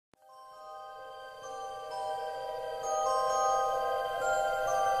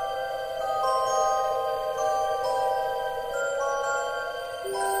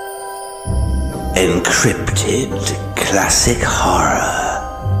EnCrypted Classic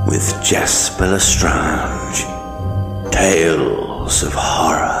Horror with Jasper Lestrange. Tales of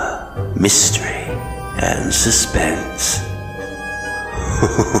horror, mystery, and suspense.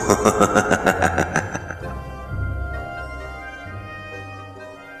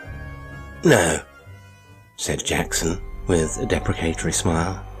 No, said Jackson with a deprecatory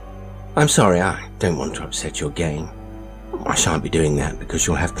smile. I'm sorry, I don't want to upset your game. I shan't be doing that because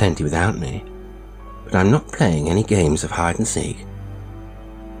you'll have plenty without me. But I'm not playing any games of hide and seek.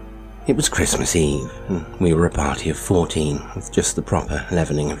 It was Christmas Eve, and we were a party of 14 with just the proper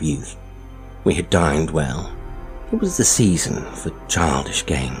leavening of youth. We had dined well. It was the season for childish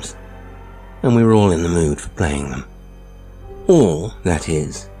games, and we were all in the mood for playing them. All, that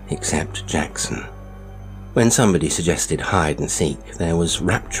is, except Jackson. When somebody suggested hide and seek, there was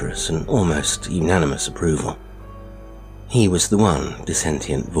rapturous and almost unanimous approval. He was the one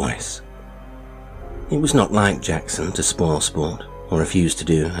dissentient voice. It was not like Jackson to spoil sport or refuse to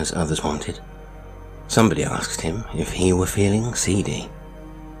do as others wanted. Somebody asked him if he were feeling seedy.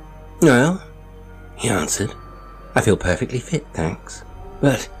 "Well," he answered, "I feel perfectly fit, thanks.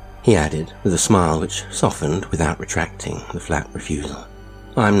 But," he added with a smile which softened without retracting the flat refusal,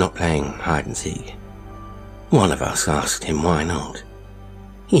 "I'm not playing hide and seek." One of us asked him why not.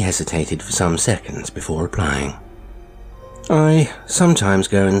 He hesitated for some seconds before replying. "I sometimes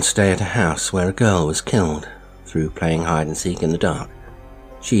go and stay at a house where a girl was killed through playing hide and seek in the dark.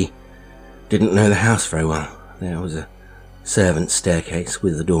 She didn't know the house very well. There was a servant's staircase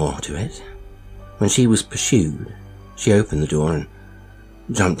with a door to it. When she was pursued, she opened the door and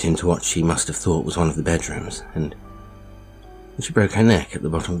jumped into what she must have thought was one of the bedrooms, and she broke her neck at the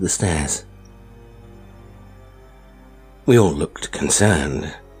bottom of the stairs." We all looked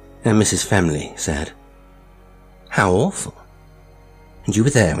concerned, and Mrs. Femley said, "How awful! And you were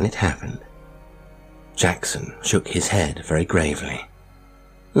there when it happened?" Jackson shook his head very gravely.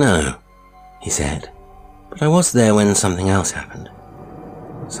 "No," he said, "but I was there when something else happened.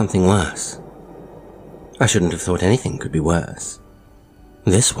 Something worse. I shouldn't have thought anything could be worse.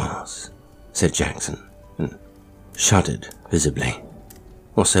 This was," said Jackson, and shuddered visibly.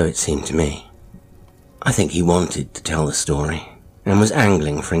 Or so it seemed to me. I think he wanted to tell the story, and was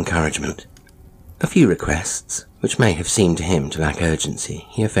angling for encouragement. A few requests, which may have seemed to him to lack urgency,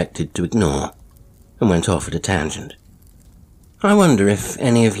 he affected to ignore, and went off at a tangent. "I wonder if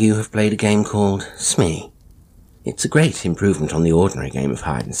any of you have played a game called Smee. It's a great improvement on the ordinary game of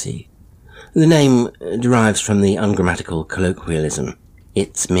hide and seek. The name derives from the ungrammatical colloquialism,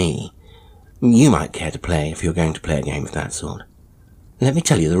 'it's me.' You might care to play if you're going to play a game of that sort. Let me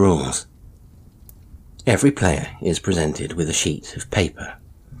tell you the rules. Every player is presented with a sheet of paper.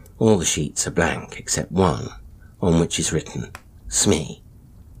 All the sheets are blank except one, on which is written Smee.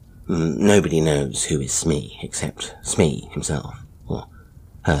 Nobody knows who is Smee except Smee himself, or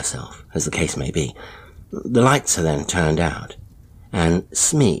herself, as the case may be. The lights are then turned out, and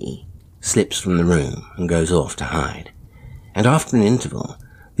Smee slips from the room and goes off to hide. And after an interval,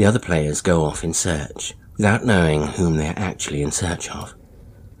 the other players go off in search, without knowing whom they are actually in search of.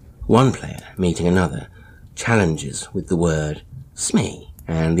 One player, meeting another, challenges with the word Smee,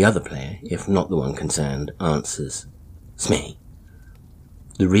 and the other player, if not the one concerned, answers Smee.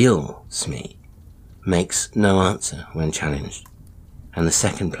 The real Smee makes no answer when challenged, and the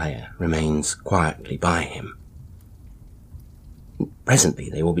second player remains quietly by him. Presently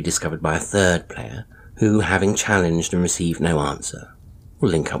they will be discovered by a third player, who, having challenged and received no answer, will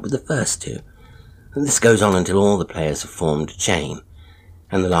link up with the first two. And this goes on until all the players have formed a chain,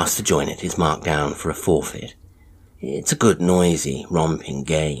 and the last to join it is marked down for a forfeit. It's a good, noisy, romping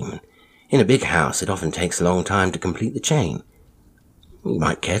game. In a big house, it often takes a long time to complete the chain. You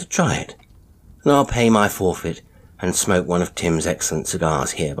might care to try it, and I'll pay my forfeit and smoke one of Tim's excellent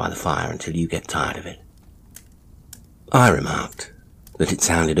cigars here by the fire until you get tired of it." I remarked that it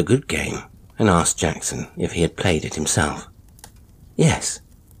sounded a good game, and asked Jackson if he had played it himself. "Yes,"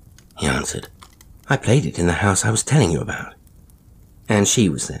 he answered. "I played it in the house I was telling you about." "And she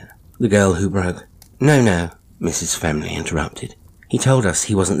was there, the girl who broke—" No, Mrs. Femley interrupted. "He told us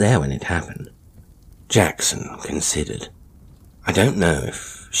he wasn't there when it happened." Jackson considered. "I don't know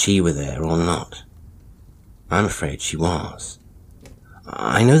if she were there or not. I'm afraid she was.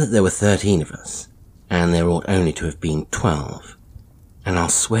 I know that there were 13 of us, and there ought only to have been 12. And I'll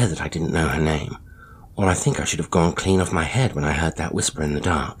swear that I didn't know her name, or I think I should have gone clean off my head when I heard that whisper in the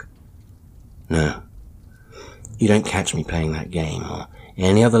dark. No, you don't catch me playing that game, or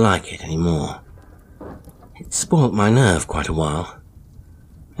any other like it anymore. It spoilt my nerve quite a while,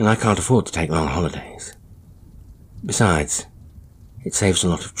 and I can't afford to take long holidays. Besides, It saves a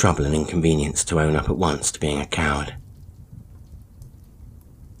lot of trouble and inconvenience to own up at once to being a coward.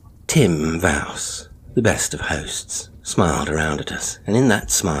 Tim Vouse, the best of hosts, smiled around at us, and in that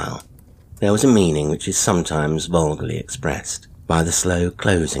smile there was a meaning which is sometimes vulgarly expressed by the slow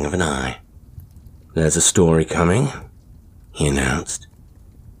closing of an eye. "There's a story coming," he announced.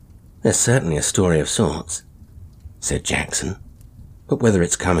 "There's certainly a story of sorts," said Jackson, but whether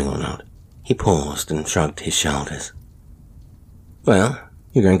it's coming or not, he paused and shrugged his shoulders. "Well,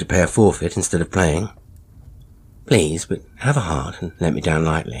 you're going to pay a forfeit instead of playing. Please, but have a heart and let me down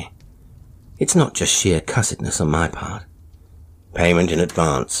lightly. It's not just sheer cussedness on my part." "Payment in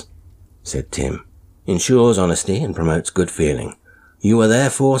advance," said Tim. "Ensures honesty and promotes good feeling. You are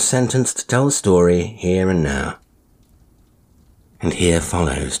therefore sentenced to tell the story here and now." And here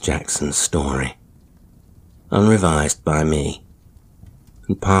follows Jackson's story, unrevised by me,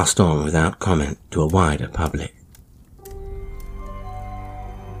 and passed on without comment to a wider public.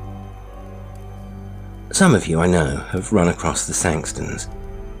 Some of you, I know, have run across the Sankstons.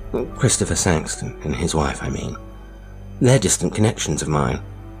 Christopher Sankston and his wife, I mean. They're distant connections of mine,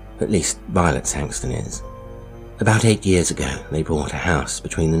 at least Violet Sankston is. About 8 years ago, they bought a house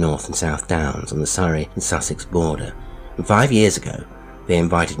between the North and South Downs on the Surrey and Sussex border, and 5 years ago, they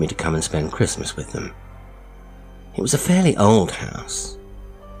invited me to come and spend Christmas with them. It was a fairly old house.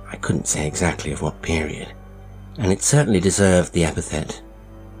 I couldn't say exactly of what period, and it certainly deserved the epithet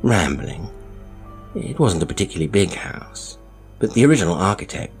rambling. It wasn't a particularly big house, but the original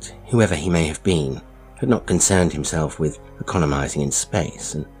architect, whoever he may have been, had not concerned himself with economizing in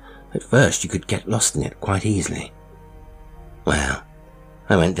space, and at first you could get lost in it quite easily. Well,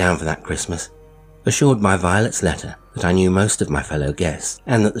 I went down for that Christmas, assured by Violet's letter that I knew most of my fellow guests,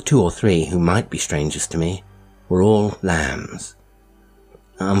 and that the 2 or 3 who might be strangers to me were all lambs.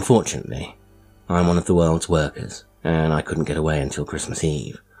 Unfortunately, I'm one of the world's workers, and I couldn't get away until Christmas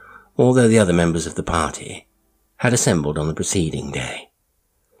Eve, although the other members of the party had assembled on the preceding day.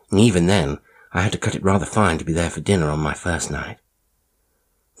 And even then, I had to cut it rather fine to be there for dinner on my first night.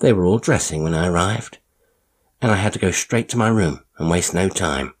 They were all dressing when I arrived, and I had to go straight to my room and waste no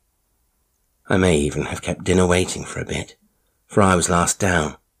time. I may even have kept dinner waiting for a bit, for I was last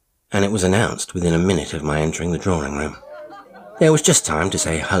down, and it was announced within a minute of my entering the drawing room. There was just time to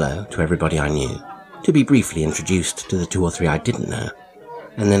say hello to everybody I knew, to be briefly introduced to the 2 or 3 I didn't know,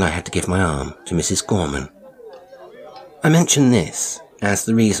 and then I had to give my arm to Mrs. Gorman. I mention this as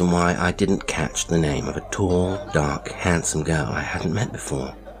the reason why I didn't catch the name of a tall, dark, handsome girl I hadn't met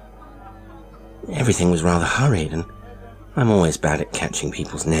before. Everything was rather hurried, and I'm always bad at catching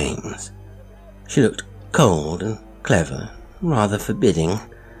people's names. She looked cold and clever, rather forbidding,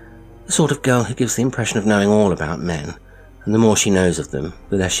 the sort of girl who gives the impression of knowing all about men, and the more she knows of them,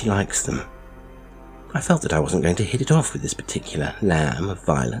 the less she likes them. I felt that I wasn't going to hit it off with this particular lamb of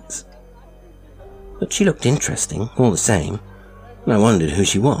Violet's. But she looked interesting, all the same, and I wondered who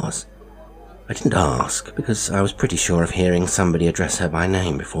she was. I didn't ask, because I was pretty sure of hearing somebody address her by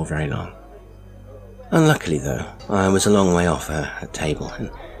name before very long. Unluckily, though, I was a long way off her at table, and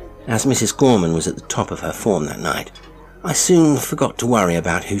as Mrs. Gorman was at the top of her form that night, I soon forgot to worry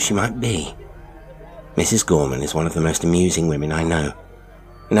about who she might be. Mrs. Gorman is one of the most amusing women I know.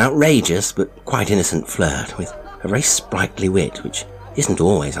 An outrageous but quite innocent flirt with a very sprightly wit which isn't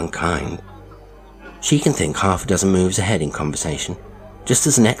always unkind. She can think half a dozen moves ahead in conversation, just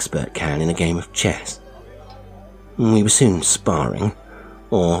as an expert can in a game of chess. We were soon sparring,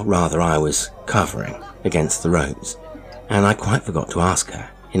 or rather I was covering, against the ropes, and I quite forgot to ask her,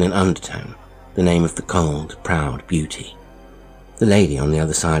 in an undertone, the name of the cold, proud beauty. The lady on the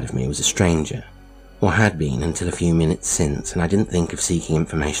other side of me was a stranger, or had been until a few minutes since, and I didn't think of seeking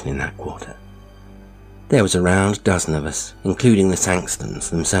information in that quarter. There was a round dozen of us, including the Sankstons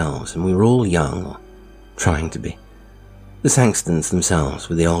themselves, and we were all young, or trying to be. The Sankstons themselves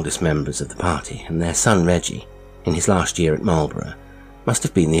were the oldest members of the party, and their son Reggie, in his last year at Marlborough, must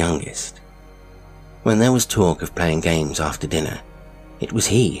have been the youngest. When there was talk of playing games after dinner, it was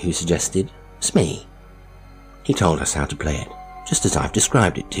he who suggested Smee. He told us how to play it, just as I've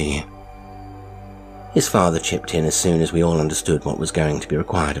described it to you. His father chipped in as soon as we all understood what was going to be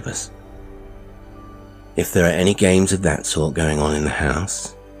required of us. "If there are any games of that sort going on in the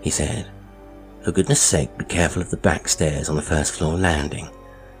house," he said, "for goodness sake be careful of the back stairs on the first floor landing.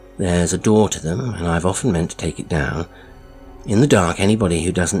 There's a door to them, and I've often meant to take it down. In the dark, anybody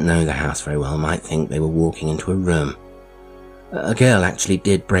who doesn't know the house very well might think they were walking into a room. A girl actually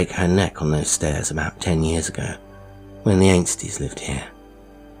did break her neck on those stairs about 10 years ago, when the Ainstys lived here."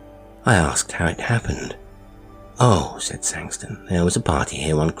 I asked how it happened. "Oh," said Sangston, "there was a party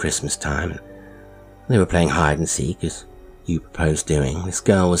here one Christmas time, and they were playing hide and seek, as you proposed doing, this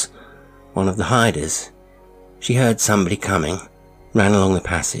girl was one of the hiders. She heard somebody coming, ran along the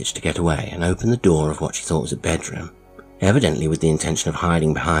passage to get away, and opened the door of what she thought was a bedroom, evidently with the intention of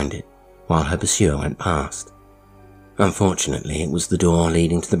hiding behind it, while her pursuer went past. Unfortunately, it was the door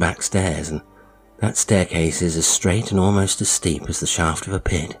leading to the back stairs, and that staircase is as straight and almost as steep as the shaft of a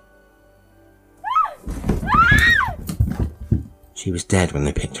pit. She was dead when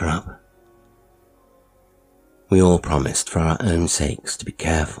they picked her up. We all promised, for our own sakes, to be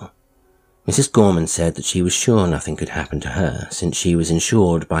careful. Mrs. Gorman said that she was sure nothing could happen to her, since she was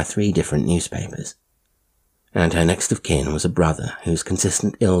insured by 3 different newspapers. And her next of kin was a brother whose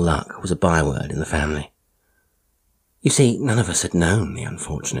consistent ill luck was a byword in the family. You see, none of us had known the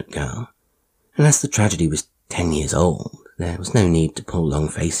unfortunate girl, and as the tragedy was 10 years old, there was no need to pull long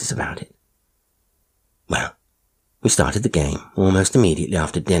faces about it. Well, we started the game almost immediately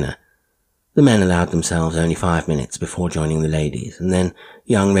after dinner. The men allowed themselves only 5 minutes before joining the ladies, and then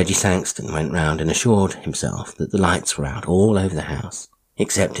young Reggie Sangston went round and assured himself that the lights were out all over the house,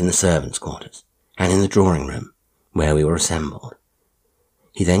 except in the servants' quarters and in the drawing room, where we were assembled.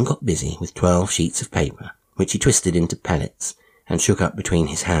 He then got busy with 12 sheets of paper, which he twisted into pellets and shook up between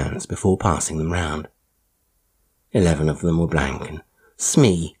his hands before passing them round. 11 of them were blank, and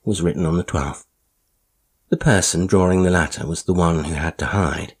Smee was written on the 12th. The person drawing the latter was the one who had to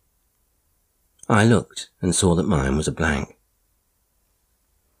hide. I looked and saw that mine was a blank.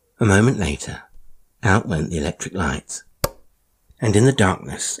 A moment later, out went the electric lights, and in the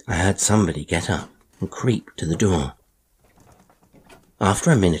darkness I heard somebody get up and creep to the door.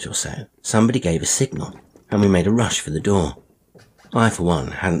 After a minute or so, somebody gave a signal, and we made a rush for the door. I, for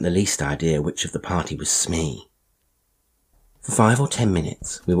one, hadn't the least idea which of the party was Smee. For 5 or 10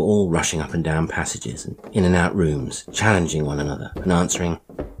 minutes, we were all rushing up and down passages and in and out rooms, challenging one another and answering,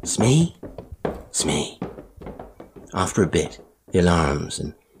 "Smee? Smee." After a bit, the alarms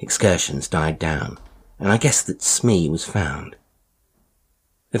and excursions died down, and I guessed that Smee was found.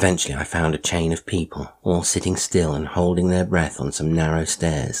 Eventually I found a chain of people, all sitting still and holding their breath on some narrow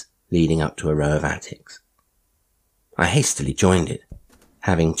stairs leading up to a row of attics. I hastily joined it,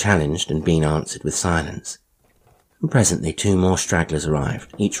 having challenged and been answered with silence, and presently 2 more stragglers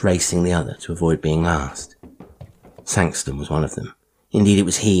arrived, each racing the other to avoid being last. Sangston was one of them. Indeed, it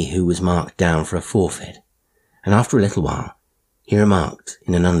was he who was marked down for a forfeit, and after a little while, he remarked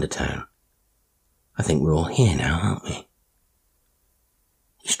in an undertone, "I think we're all here now, aren't we?"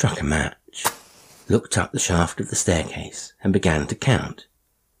 He struck a match, looked up the shaft of the staircase, and began to count.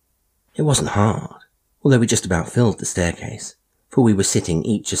 It wasn't hard, although we just about filled the staircase, for we were sitting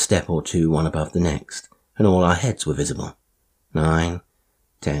each a step or 2 one above the next, and all our heads were visible. 9,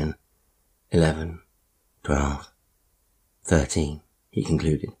 10, 11, 12, 13, he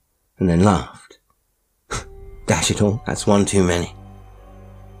concluded, and then laughed. Dash it all, that's 1 too many.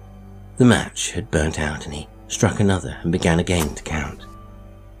 The match had burnt out, and he struck another and began again to count.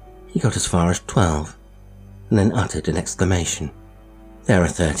 He got as far as 12, and then uttered an exclamation. "There are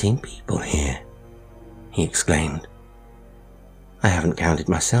 13 people here," he exclaimed. "I haven't counted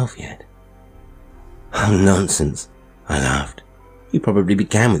myself yet." "Oh, nonsense," I laughed. "You probably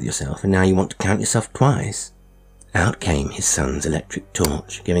began with yourself, and now you want to count yourself twice." Out came his son's electric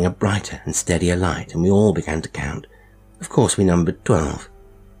torch, giving a brighter and steadier light, and we all began to count. Of course we numbered 12.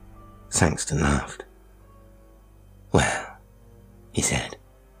 Sangston laughed. "Well," he said,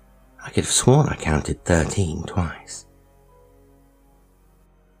 "I could have sworn I counted 13 twice."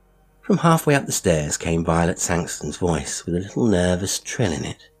 From halfway up the stairs came Violet Sangston's voice with a little nervous trill in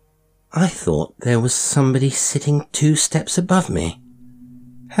it. "I thought there was somebody sitting 2 steps above me.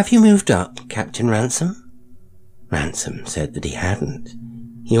 Have you moved up, Captain Ransom?" Ransom said that he hadn't.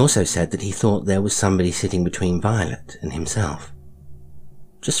 He also said that he thought there was somebody sitting between Violet and himself.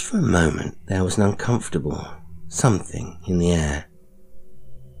 Just for a moment there was an uncomfortable something in the air.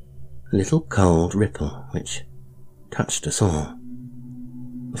 A little cold ripple which touched us all.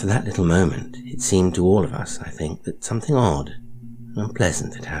 For that little moment it seemed to all of us, I think, that something odd and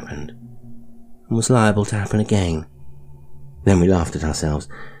unpleasant had happened, and was liable to happen again. Then we laughed at ourselves,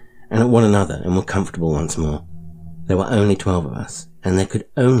 and at one another, and were comfortable once more. There were only 12 of us, and there could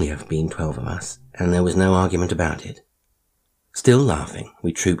only have been 12 of us, and there was no argument about it. Still laughing,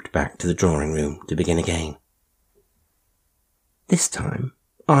 we trooped back to the drawing room to begin again. This time,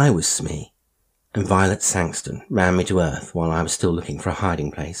 I was Smee, and Violet Sangston ran me to earth while I was still looking for a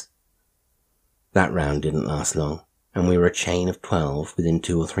hiding place. That round didn't last long, and we were a chain of 12 within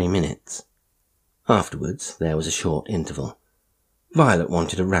 2 or 3 minutes. Afterwards, there was a short interval. Violet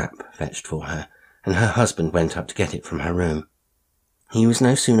wanted a wrap fetched for her, and her husband went up to get it from her room. He was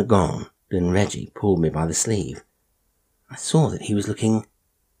no sooner gone than Reggie pulled me by the sleeve. I saw that he was looking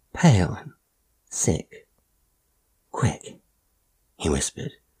pale and sick. "Quick," he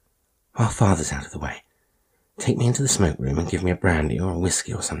whispered, "while Father's out of the way. Take me into the smoke room and give me a brandy or a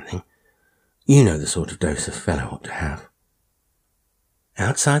whiskey or something. You know the sort of dose a fellow ought to have."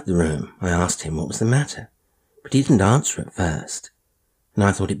 Outside the room, I asked him what was the matter, but he didn't answer at first, and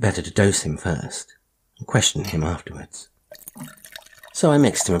I thought it better to dose him first and question him afterwards. So I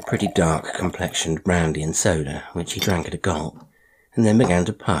mixed him a pretty dark-complexioned brandy and soda, which he drank at a gulp, and then began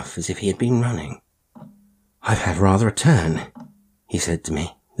to puff as if he had been running. "I've had rather a turn," he said to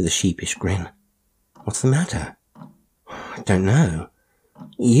me, with a sheepish grin. "What's the matter?" "I don't know.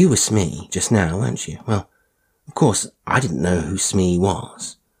 You were Smee just now, weren't you? Well, of course, I didn't know who Smee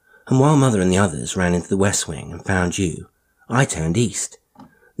was, and while Mother and the others ran into the west wing and found you, I turned east.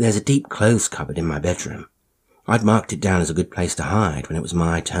 There's a deep clothes cupboard in my bedroom. I'd marked it down as a good place to hide when it was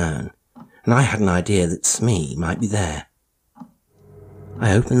my turn, and I had an idea that Smee might be there.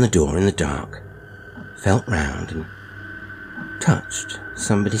 I opened the door in the dark, felt round, and touched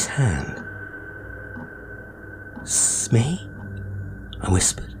somebody's hand. "Smee?" I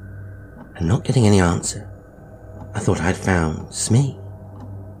whispered, and not getting any answer, I thought I had found Smee.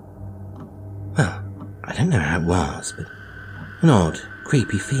 Well, I don't know how it was, but an odd,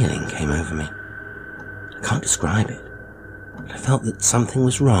 creepy feeling came over me. I can't describe it, but I felt that something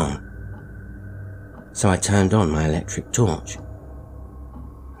was wrong. So I turned on my electric torch,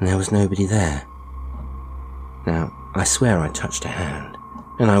 and there was nobody there. Now, I swear I touched a hand,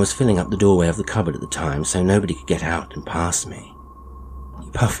 and I was filling up the doorway of the cupboard at the time so nobody could get out and past me. He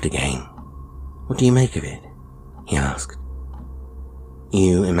puffed again. "What do you make of it?" he asked.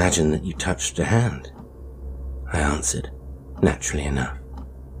 "You imagine that you touched a hand," I answered, naturally enough.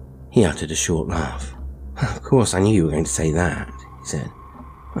 He uttered a short laugh. "Of course I knew you were going to say that," he said.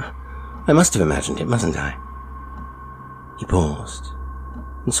 "I must have imagined it, mustn't I?" He paused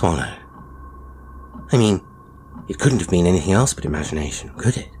and swallowed. "I mean, it couldn't have been anything else but imagination,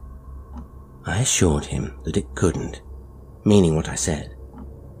 could it?" I assured him that it couldn't, meaning what I said,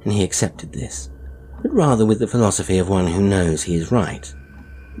 and he accepted this, but rather with the philosophy of one who knows he is right,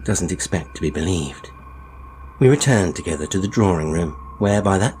 but doesn't expect to be believed. We returned together to the drawing room, where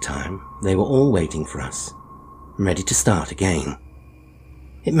by that time they were all waiting for us, ready to start again.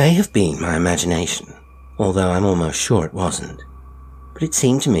 It may have been my imagination, although I'm almost sure it wasn't, but it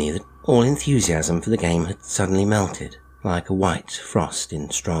seemed to me that all enthusiasm for the game had suddenly melted, like a white frost in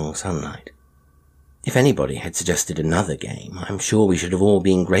strong sunlight. If anybody had suggested another game, I'm sure we should have all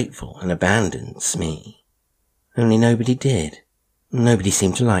been grateful and abandoned Smee. Only nobody did. Nobody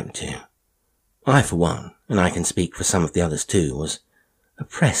seemed to like to. I, for one, and I can speak for some of the others too, was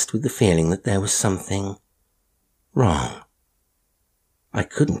oppressed with the feeling that there was something wrong. I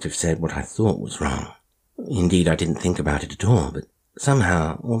couldn't have said what I thought was wrong. Indeed, I didn't think about it at all, but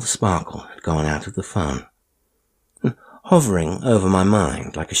somehow all the sparkle had gone out of the fun. And hovering over my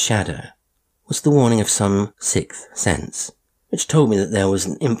mind like a shadow was the warning of some sixth sense, which told me that there was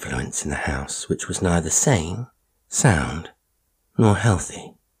an influence in the house which was neither sane, sound, nor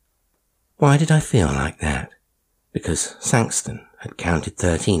healthy. Why did I feel like that? Because Sangston had counted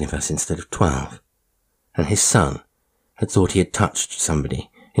 13 of us instead of 12, and his son had thought he had touched somebody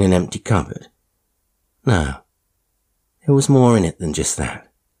in an empty cupboard. No, there was more in it than just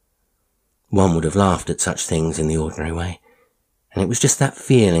that. One would have laughed at such things in the ordinary way, and it was just that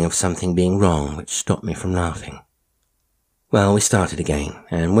feeling of something being wrong which stopped me from laughing. Well, we started again,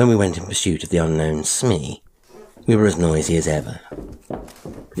 and when we went in pursuit of the unknown Smee, we were as noisy as ever.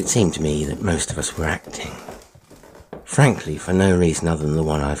 But it seemed to me that most of us were acting. Frankly, for no reason other than the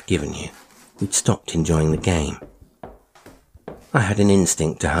one I've given you, we'd stopped enjoying the game. I had an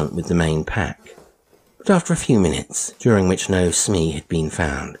instinct to hunt with the main pack, but after a few minutes, during which no Smee had been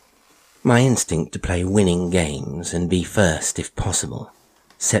found, my instinct to play winning games and be first if possible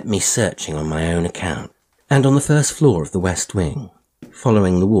set me searching on my own account, and on the first floor of the west wing,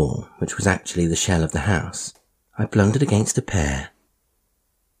 following the wall, which was actually the shell of the house, I blundered against a pair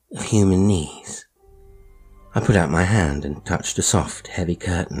of human knees. I put out my hand and touched a soft, heavy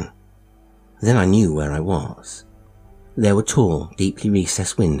curtain. Then I knew where I was. There were tall, deeply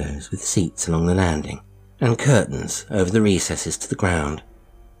recessed windows with seats along the landing, and curtains over the recesses to the ground.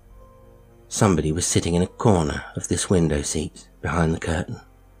 Somebody was sitting in a corner of this window seat behind the curtain.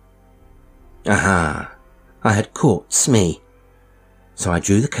 Aha! I had caught Smee. So I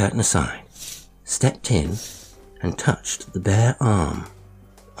drew the curtain aside, stepped in, and touched the bare arm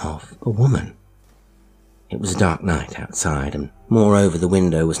of a woman. It was a dark night outside, and moreover the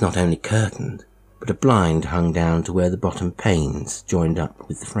window was not only curtained, but a blind hung down to where the bottom panes joined up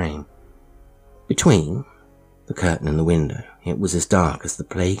with the frame. Between, The curtain and the window, it was as dark as the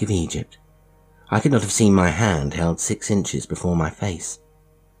plague of Egypt. I could not have seen my hand held 6 inches before my face,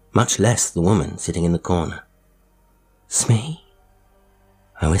 much less the woman sitting in the corner. "Smee?"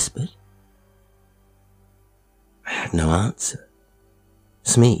 I whispered. I had no answer.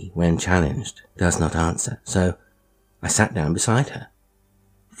 Smee, when challenged, does not answer, so I sat down beside her,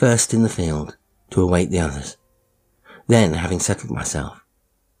 first in the field, to await the others. Then, having settled myself,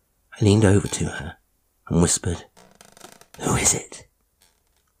 I leaned over to her and whispered, "Who is it?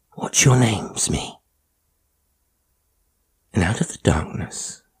 What's your name, Smee?" And out of the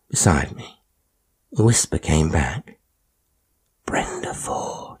darkness beside me, the whisper came back, "Brenda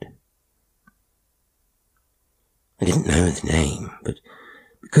Ford." I didn't know the name, but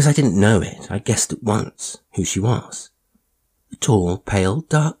because I didn't know it, I guessed at once who she was. The tall, pale,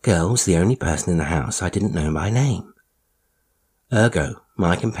 dark girl was the only person in the house I didn't know by name. Ergo,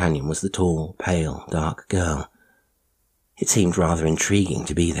 my companion was the tall, pale, dark girl. It seemed rather intriguing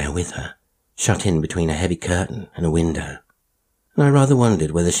to be there with her, shut in between a heavy curtain and a window, and I rather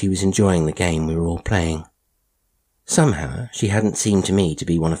wondered whether she was enjoying the game we were all playing. Somehow, she hadn't seemed to me to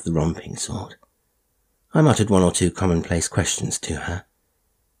be one of the romping sort. I muttered 1 or 2 commonplace questions to her,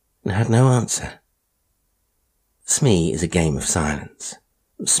 and had no answer. Smee is a game of silence.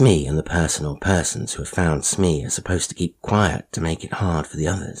 Smee and the person or persons who have found Smee are supposed to keep quiet to make it hard for the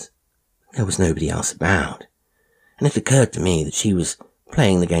others. There was nobody else about, and it occurred to me that she was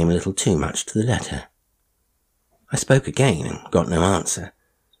playing the game a little too much to the letter. I spoke again and got no answer,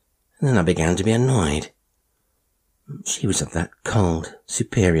 and then I began to be annoyed. She was of that cold,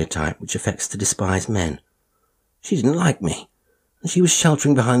 superior type which affects to despise men. She didn't like me, and she was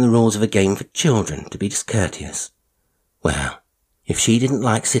sheltering behind the rules of a game for children to be discourteous. Well, if she didn't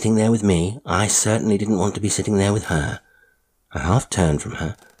like sitting there with me, I certainly didn't want to be sitting there with her. I half turned from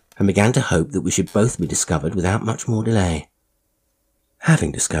her and began to hope that we should both be discovered without much more delay.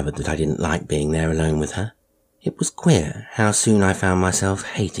 Having discovered that I didn't like being there alone with her, it was queer how soon I found myself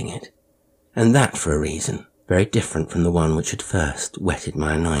hating it, and that for a reason very different from the one which had first whetted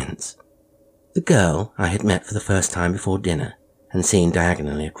my annoyance. The girl I had met for the first time before dinner and seen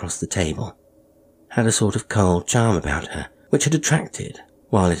diagonally across the table had a sort of cold charm about her which had attracted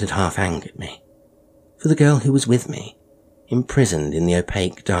while it had half angered me. For the girl who was with me, imprisoned in the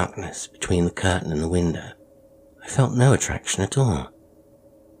opaque darkness between the curtain and the window, I felt no attraction at all.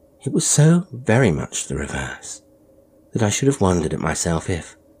 It was so very much the reverse that I should have wondered at myself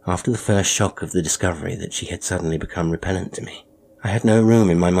if, after the first shock of the discovery that she had suddenly become repellent to me, I had no room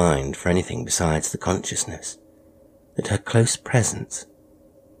in my mind for anything besides the consciousness that her close presence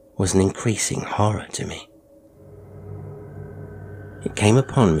was an increasing horror to me. It came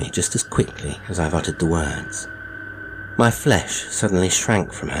upon me just as quickly as I've uttered the words. My flesh suddenly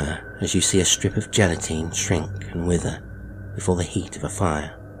shrank from her as you see a strip of gelatine shrink and wither before the heat of a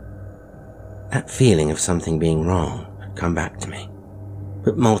fire. That feeling of something being wrong had come back to me,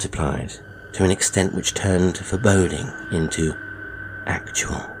 but multiplied to an extent which turned foreboding into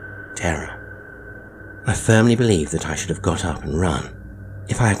actual terror. I firmly believe that I should have got up and run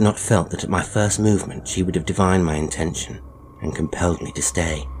if I had not felt that at my first movement she would have divined my intention and compelled me to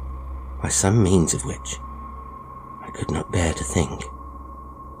stay, by some means of which I could not bear to think.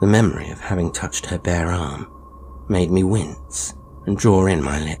 The memory of having touched her bare arm made me wince and draw in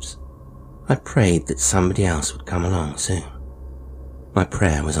my lips. I prayed that somebody else would come along soon. My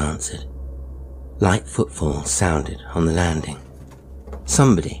prayer was answered. Light footfalls sounded on the landing.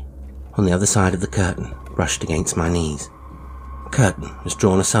 Somebody on the other side of the curtain brushed against my knees. The curtain was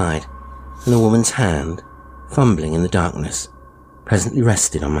drawn aside, and a woman's hand, fumbling in the darkness, presently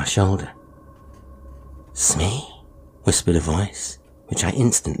rested on my shoulder. "Smee?" whispered a voice, which I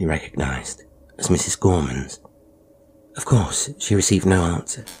instantly recognized as Mrs. Gorman's. Of course, she received no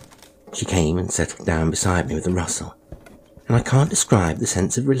answer. She came and settled down beside me with a rustle, and I can't describe the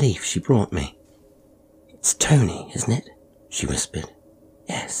sense of relief she brought me. "It's Tony, isn't it?" she whispered.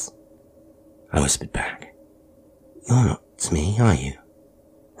 "Yes," I whispered back. "You're not Smee, are you?"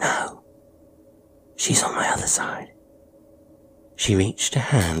 "No. She's on my other side." She reached a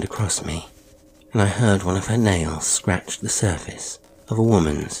hand across me, and I heard one of her nails scratch the surface of a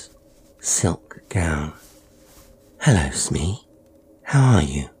woman's silk gown. "Hello, Smee. How are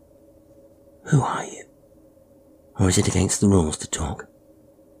you?" "Who are you?" Or is it against the rules to talk?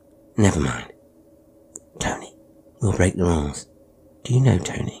 Never mind. "Tony, we'll break the rules. Do you know,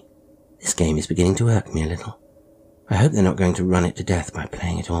 Tony, this game is beginning to irk me a little. I hope they're not going to run it to death by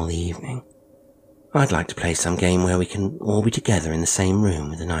playing it all the evening. I'd like to play some game where we can all be together in the same room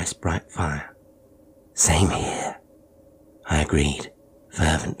with a nice bright fire." "Same here," I agreed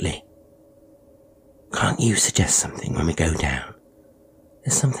fervently. Can't you suggest something when we go down?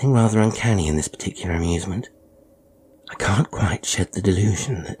 There's something rather uncanny in this particular amusement. I can't quite shed the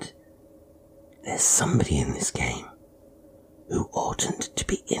delusion that there's somebody in this game who oughtn't to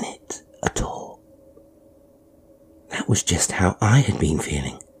be in it at all. That was just how I had been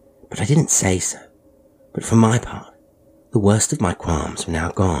feeling, but I didn't say so. But for my part, the worst of my qualms were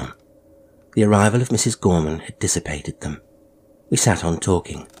now gone. The arrival of Mrs. Gorman had dissipated them. We sat on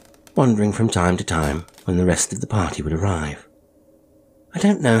talking, wondering from time to time when the rest of the party would arrive. I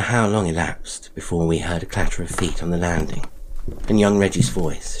don't know how long elapsed before we heard a clatter of feet on the landing, and young Reggie's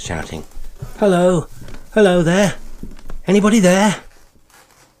voice shouting, "Hello! Hello there! Anybody there?"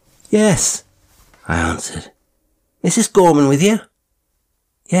 "Yes," I answered. "Mrs. Gorman with you?"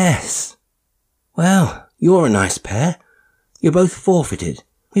 "Yes." "Well, you're a nice pair. You're both forfeited.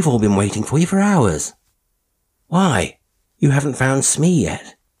 We've all been waiting for you for hours." "Why? You haven't found Smee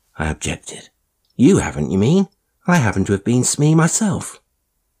yet," I objected. "You haven't, you mean? I happen to have been Smee myself."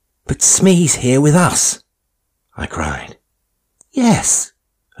 "But Smee's here with us," I cried. "Yes,"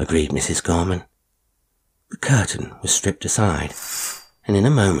 agreed Mrs. Gorman. The curtain was stripped aside, and in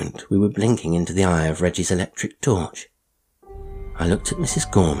a moment we were blinking into the eye of Reggie's electric torch. I looked at Mrs.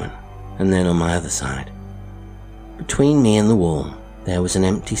 Gorman, and then on my other side. Between me and the wall, there was an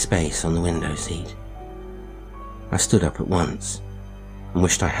empty space on the window seat. I stood up at once, and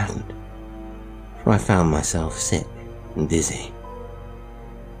wished I hadn't, for I found myself sick and dizzy.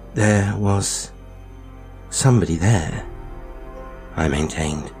 There was somebody there, I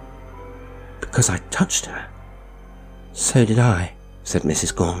maintained, because I touched her. "So did I," said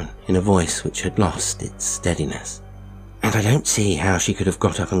Mrs. Gorman in a voice which had lost its steadiness, "and I don't see how she could have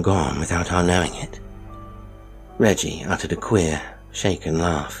got up and gone without our knowing it." Reggie uttered a queer, shaken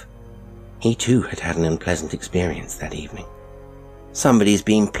laugh. He too had had an unpleasant experience that evening. "Somebody's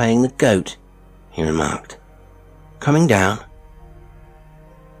been playing the goat," he remarked. "Coming down?"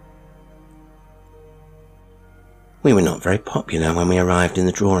 We were not very popular when we arrived in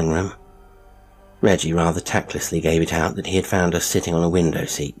the drawing room. Reggie rather tactlessly gave it out that he had found us sitting on a window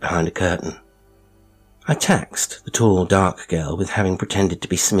seat behind a curtain. I taxed the tall, dark girl with having pretended to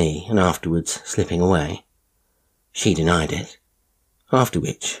be Smee and afterwards slipping away. She denied it, after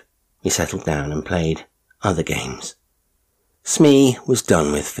which we settled down and played other games. Smee was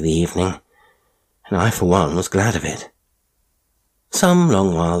done with for the evening, and I for one was glad of it. Some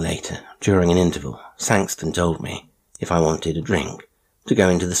long while later, during an interval, Sangston told me, if I wanted a drink, to go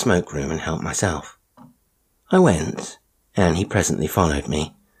into the smoke room and help myself. I went, and he presently followed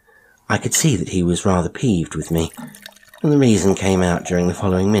me. I could see that he was rather peeved with me, and the reason came out during the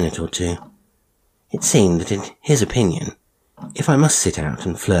following minute or two. It seemed that in his opinion, if I must sit out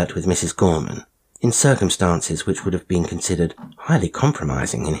and flirt with Mrs. Gorman, in circumstances which would have been considered highly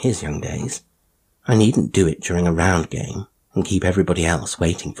compromising in his young days, I needn't do it during a round game and keep everybody else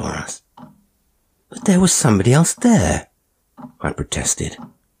waiting for us. "But there was somebody else there," I protested.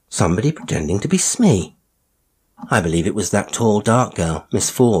 "Somebody pretending to be Smee. I believe it was that tall, dark girl, Miss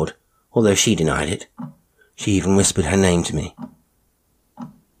Ford, although she denied it. She even whispered her name to me."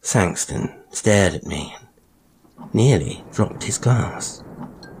 Sangston stared at me and nearly dropped his glass.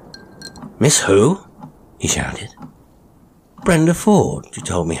 "Miss who?" he shouted. "Brenda Ford, you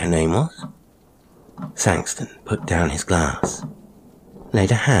told me her name was." Sangston put down his glass,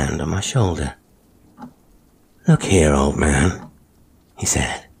 laid a hand on my shoulder. "Look here, old man," he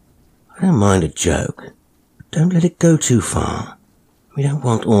said. "I don't mind a joke, but don't let it go too far. We don't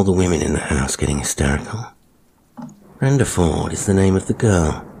want all the women in the house getting hysterical. Brenda Ford is the name of the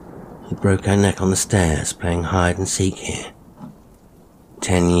girl who broke her neck on the stairs playing hide and seek here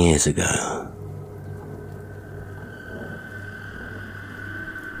 10 years ago."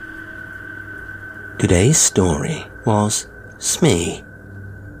 Today's story was Smee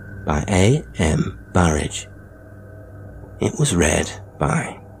by A.M. Burrage. It was read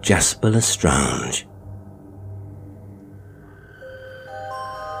by Jasper Lestrange.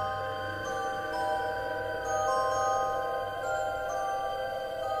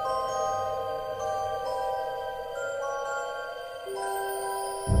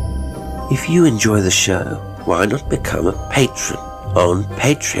 If you enjoy the show, why not become a patron on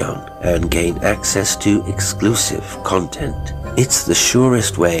Patreon and gain access to exclusive content? It's the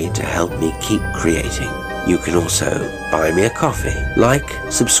surest way to help me keep creating. You can also buy me a coffee, like,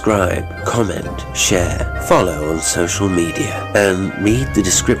 subscribe, comment, share, follow on social media, and read the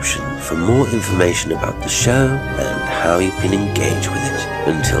description for more information about the show and how you can engage with it.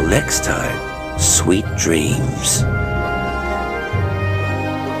 Until next time, sweet dreams.